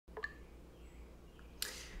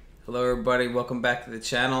Hello everybody, welcome back to the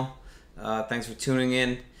channel. Thanks for tuning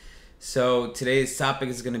in. So today's topic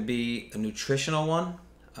is going to be a nutritional one,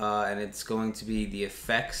 and it's going to be the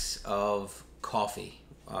effects of coffee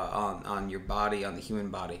on your body, on the human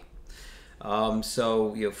body.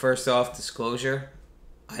 First off, disclosure,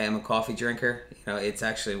 I am a coffee drinker. It's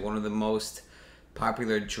actually one of the most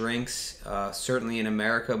popular drinks, certainly in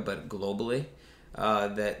America, but globally,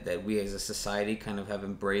 that we as a society kind of have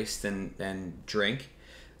embraced and drink.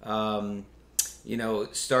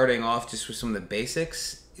 Starting off just with some of the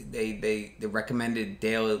basics, the recommended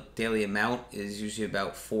daily amount is usually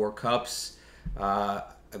about 4 cups.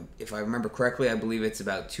 If I remember correctly, I believe it's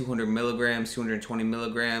about 200 milligrams, 220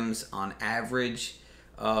 milligrams on average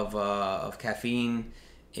of caffeine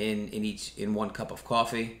in 1 cup of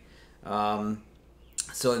coffee. That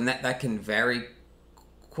can vary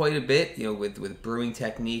quite a bit, with brewing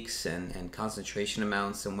techniques and concentration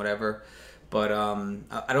amounts and whatever. But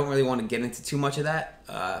I don't really want to get into too much of that.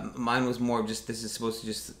 Mine was more of just, this is supposed to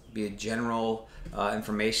just be a general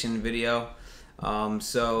information video.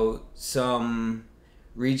 So some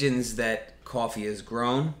regions that coffee is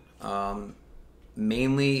grown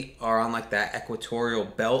mainly are on like that equatorial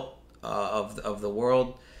belt of the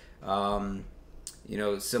world. Some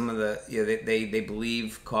of they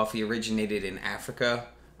believe coffee originated in Africa.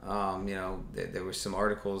 There were some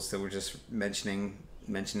articles that were just mentioning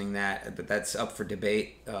that, but that's up for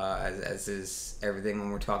debate, as is everything when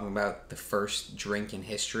we're talking about the first drink in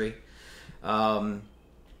history. But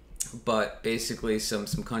basically, some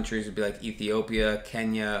countries would be like Ethiopia,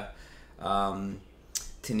 Kenya,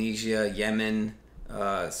 Tunisia, Yemen.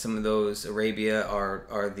 Some of those, Arabia,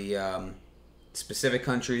 are the specific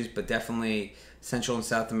countries, but definitely Central and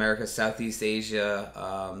South America, Southeast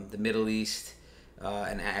Asia, the Middle East,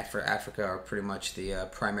 and Africa are pretty much the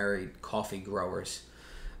primary coffee growers.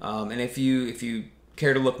 And if you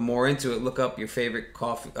care to look more into it, look up your favorite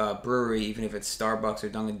coffee brewery, even if it's Starbucks or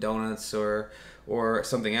Dunkin' Donuts or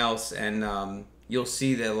something else, and you'll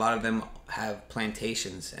see that a lot of them have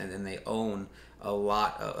plantations, and then they own a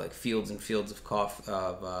lot of like fields and fields of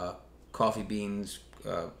coffee beans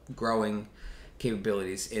growing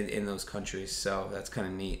capabilities in those countries. So that's kind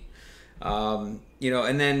of neat. And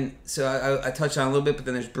then so I touched on a little bit, but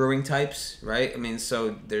then there's brewing types, right? I mean,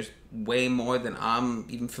 so there's way more than I'm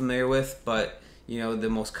even familiar with, but the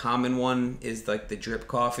most common one is like the drip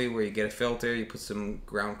coffee, where you get a filter, you put some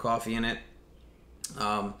ground coffee in it,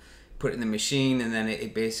 put it in the machine, and then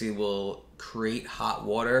it basically will create hot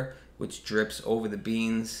water which drips over the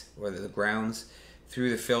beans or the grounds through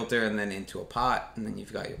the filter and then into a pot, and then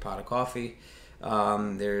you've got your pot of coffee.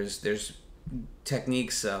 There's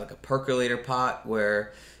techniques like a percolator pot,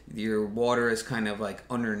 where your water is kind of like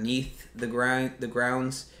underneath the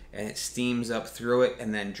grounds, and it steams up through it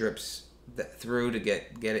and then drips through to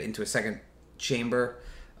get it into a second chamber.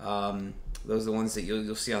 Those are the ones that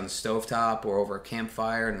you'll see on the stovetop or over a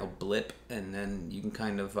campfire, and they'll blip, and then you can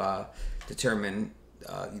kind of determine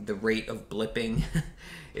the rate of blipping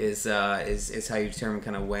is how you determine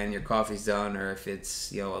kind of when your coffee's done, or if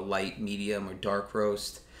it's a light, medium, or dark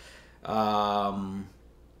roast. Some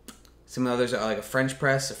of the others are like a French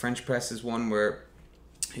press. A French press is one where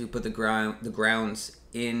you put the grounds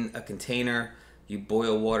in a container, you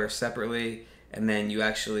boil water separately, and then you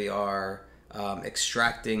actually are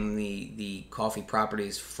extracting the coffee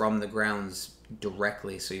properties from the grounds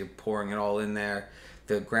directly. So you're pouring it all in there.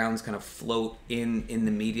 The grounds kind of float in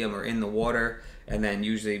the medium or in the water, and then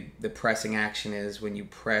usually the pressing action is when you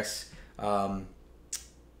press a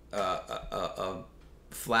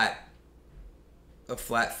flat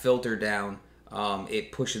filter down,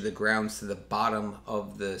 it pushes the grounds to the bottom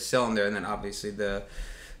of the cylinder, and then obviously the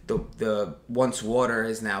once water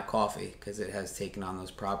is now coffee, because it has taken on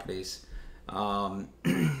those properties. And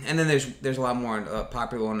then there's a lot more.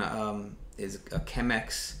 Popular one is a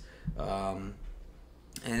Chemex,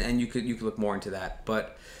 and you could look more into that.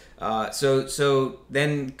 But so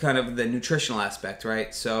then kind of the nutritional aspect,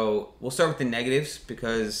 right? So we'll start with the negatives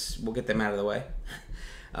because we'll get them out of the way.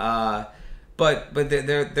 But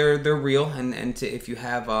they're real, and if you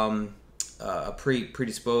have a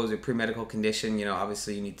predisposed or pre-medical condition,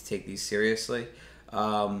 obviously you need to take these seriously.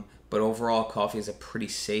 But overall, coffee is a pretty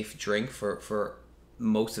safe drink for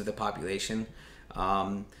most of the population.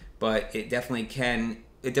 But it definitely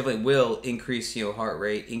will increase heart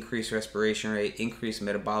rate, increase respiration rate, increase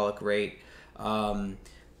metabolic rate. Some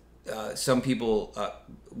people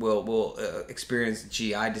will experience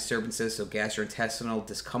GI disturbances, so gastrointestinal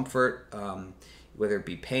discomfort, whether it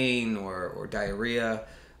be pain or diarrhea,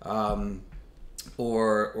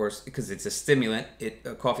 or because it's a stimulant.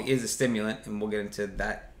 Coffee is a stimulant, and we'll get into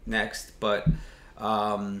that next. But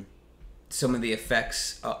some of the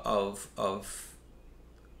effects of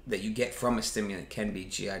that you get from a stimulant can be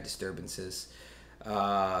GI disturbances,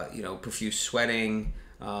 profuse sweating,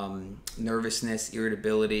 nervousness,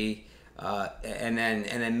 irritability, and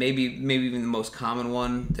then maybe even the most common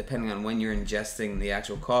one, depending on when you're ingesting the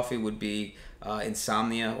actual coffee, would be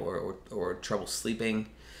insomnia or trouble sleeping.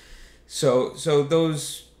 So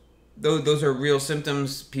those are real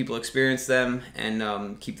symptoms. People experience them,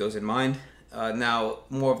 and keep those in mind. Now,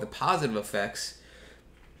 more of the positive effects,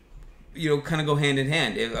 kind of go hand in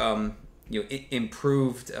hand.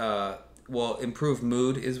 Improved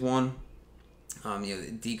mood is one.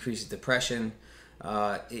 It decreases depression.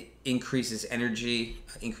 It increases energy,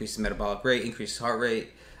 increases metabolic rate, increases heart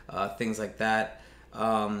rate, things like that.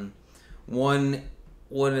 One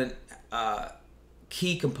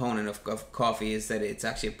key component of coffee is that it's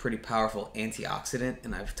actually a pretty powerful antioxidant,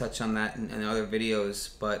 and I've touched on that in other videos.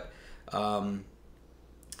 But an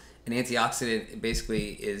antioxidant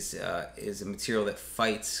basically is a material that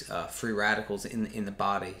fights free radicals in the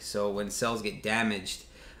body. So when cells get damaged,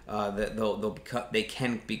 they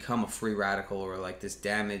can become a free radical, or like this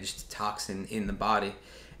damaged toxin in the body.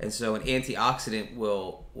 And so an antioxidant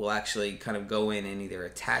will actually kind of go in and either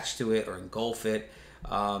attach to it or engulf it,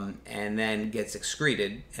 and then gets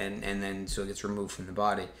excreted, and then so it gets removed from the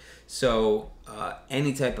body. So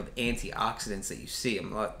any type of antioxidants that you see, a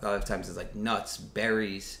lot of times it's like nuts,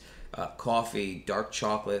 berries, coffee, dark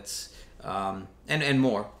chocolates, and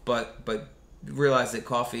more. But realize that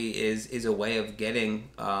coffee is a way of getting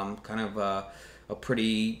kind of a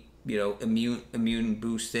pretty immune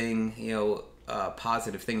boosting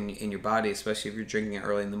positive thing in your body, especially if you're drinking it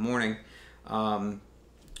early in the morning,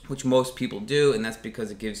 which most people do, and that's because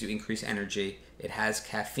it gives you increased energy. It has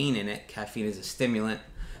caffeine in it. Caffeine is a stimulant,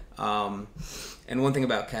 and one thing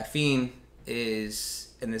about caffeine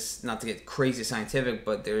is, and this, not to get crazy scientific,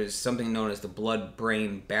 but there's something known as the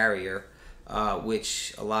blood-brain barrier,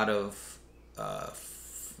 which a lot of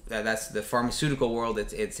that's the pharmaceutical world.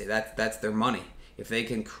 That's their money. If they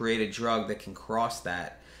can create a drug that can cross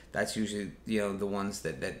that, that's usually the ones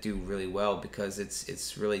that do really well, because it's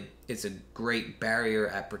a great barrier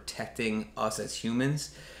at protecting us as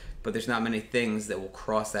humans. But there's not many things that will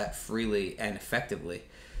cross that freely and effectively.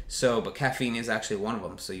 So, but caffeine is actually one of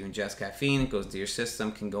them. So you ingest caffeine, it goes into your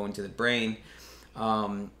system, can go into the brain.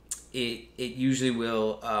 It usually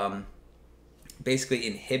will basically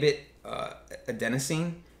inhibit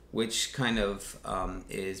adenosine, which kind of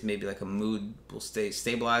is maybe like a mood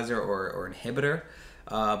stabilizer or inhibitor.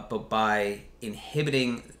 But by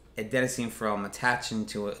inhibiting adenosine from attaching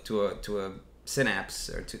to a synapse,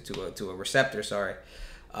 or to a receptor,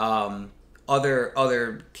 other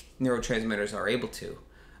neurotransmitters are able to.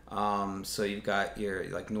 So you've got your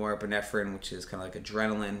like norepinephrine, which is kind of like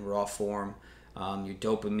adrenaline, raw form, your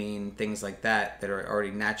dopamine, things like that are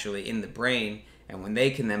already naturally in the brain. And when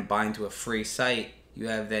they can then bind to a free site, you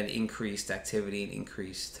have then increased activity and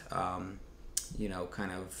increased,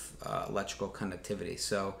 electrical conductivity.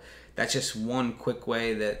 So that's just one quick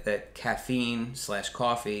way that caffeine /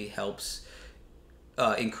 coffee helps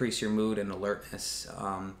increase your mood and alertness.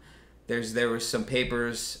 There were some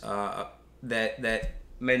papers that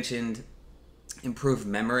mentioned improved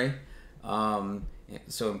memory.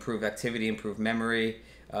 So improved activity, improved memory,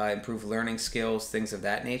 improved learning skills, things of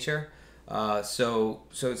that nature. So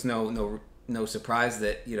it's no surprise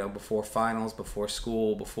that before finals, before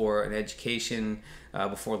school, before an education,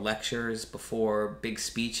 before lectures, before big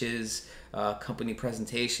speeches, company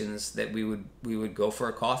presentations, that we would go for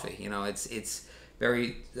a coffee. It's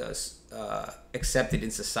very accepted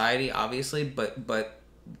in society, obviously, but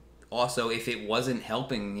also if it wasn't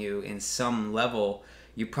helping you in some level,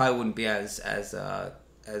 you probably wouldn't be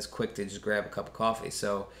as quick to just grab a cup of coffee.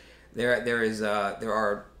 So there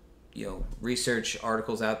are research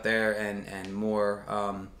articles out there and more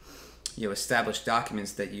established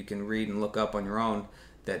documents that you can read and look up on your own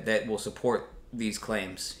that will support these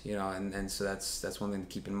claims, and so that's one thing to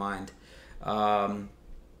keep in mind.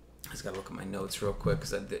 I just gotta look at my notes real quick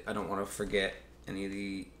because I don't want to forget any of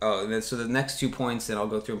the so the next 2 points, and I'll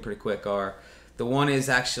go through them pretty quick, are the one is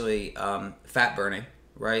actually fat burning,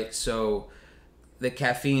 right? So the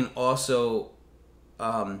caffeine also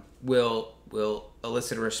will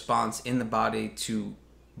elicit a response in the body to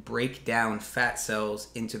break down fat cells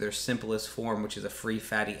into their simplest form, which is a free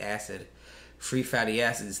fatty acid. Free fatty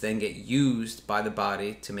acids then get used by the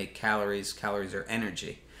body to make calories. Calories are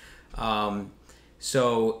energy.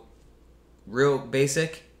 So real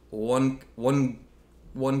basic, one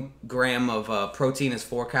gram of protein is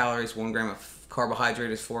 4 calories, 1 gram of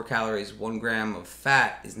carbohydrate is 4 calories, 1 gram of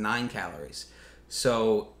fat is 9 calories.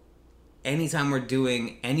 So anytime we're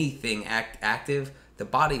doing anything active, the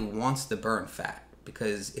body wants to burn fat,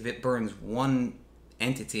 because if it burns one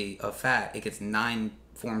entity of fat, it gets 9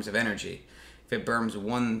 forms of energy. If it burns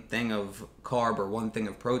one thing of carb or one thing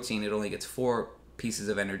of protein, it only gets 4 pieces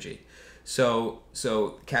of energy. So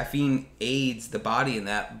caffeine aids the body in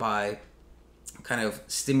that by kind of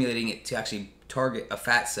stimulating it to actually target a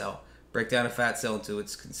fat cell, break down a fat cell into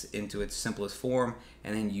its simplest form,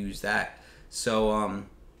 and then use that.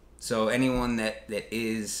 So anyone that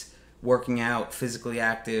is working out, physically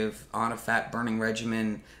active, on a fat burning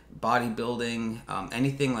regimen, bodybuilding,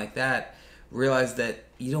 anything like that, realize that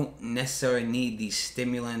you don't necessarily need these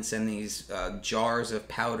stimulants and these jars of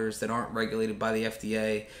powders that aren't regulated by the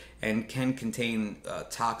FDA and can contain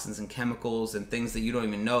toxins and chemicals and things that you don't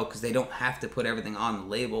even know, because they don't have to put everything on the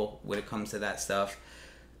label when it comes to that stuff.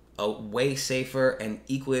 A way safer and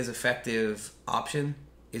equally as effective option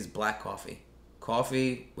is black coffee.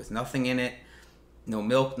 Coffee with nothing in it, no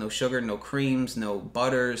milk, no sugar, no creams, no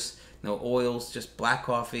butters, no oils, just black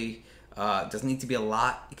coffee. It doesn't need to be a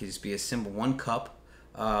lot. It could just be a simple 1 cup.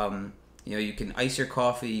 You can ice your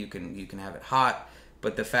coffee, you can have it hot,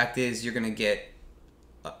 but the fact is you're going to get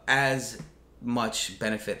as much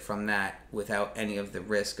benefit from that without any of the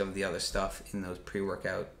risk of the other stuff in those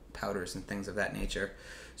pre-workout powders and things of that nature.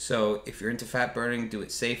 So if you're into fat burning, do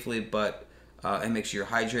it safely, but and make sure you're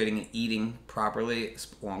hydrating and eating properly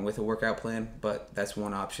along with a workout plan. But that's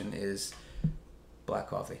one option, is black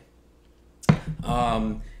coffee.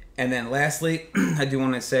 And then lastly, I do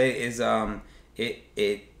want to say is it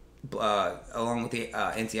along with the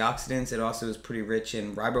antioxidants, it also is pretty rich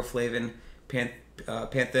in riboflavin,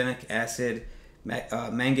 pantothenic acid,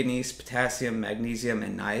 manganese, potassium, magnesium,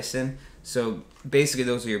 and niacin. So basically,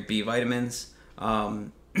 those are your B vitamins.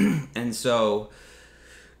 And so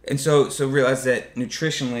realize that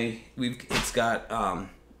nutritionally, it's got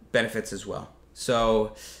benefits as well.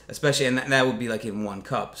 So especially, and that would be like in 1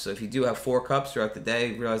 cup. So if you do have 4 cups throughout the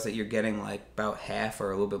day, realize that you're getting like about half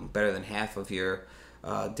or a little bit better than half of your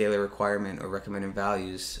daily requirement or recommended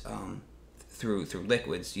values through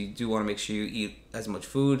liquids. You do want to make sure you eat as much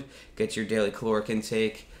food, get your daily caloric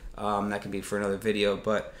intake. That can be for another video,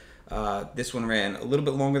 but this one ran a little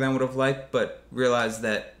bit longer than I would have liked, but realize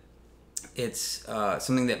that it's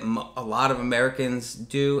something that a lot of Americans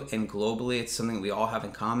do, and globally it's something we all have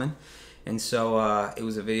in common. And so it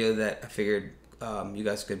was a video that I figured you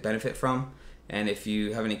guys could benefit from. And if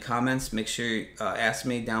you have any comments, make sure you ask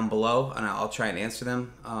me down below, and I'll try and answer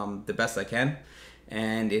them the best I can.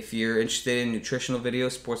 And if you're interested in nutritional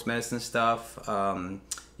videos, sports medicine stuff,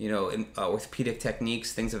 orthopedic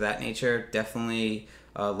techniques, things of that nature, definitely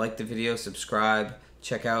like the video, subscribe,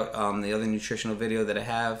 check out the other nutritional video that I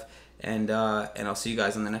have, and I'll see you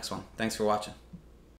guys on the next one. Thanks for watching.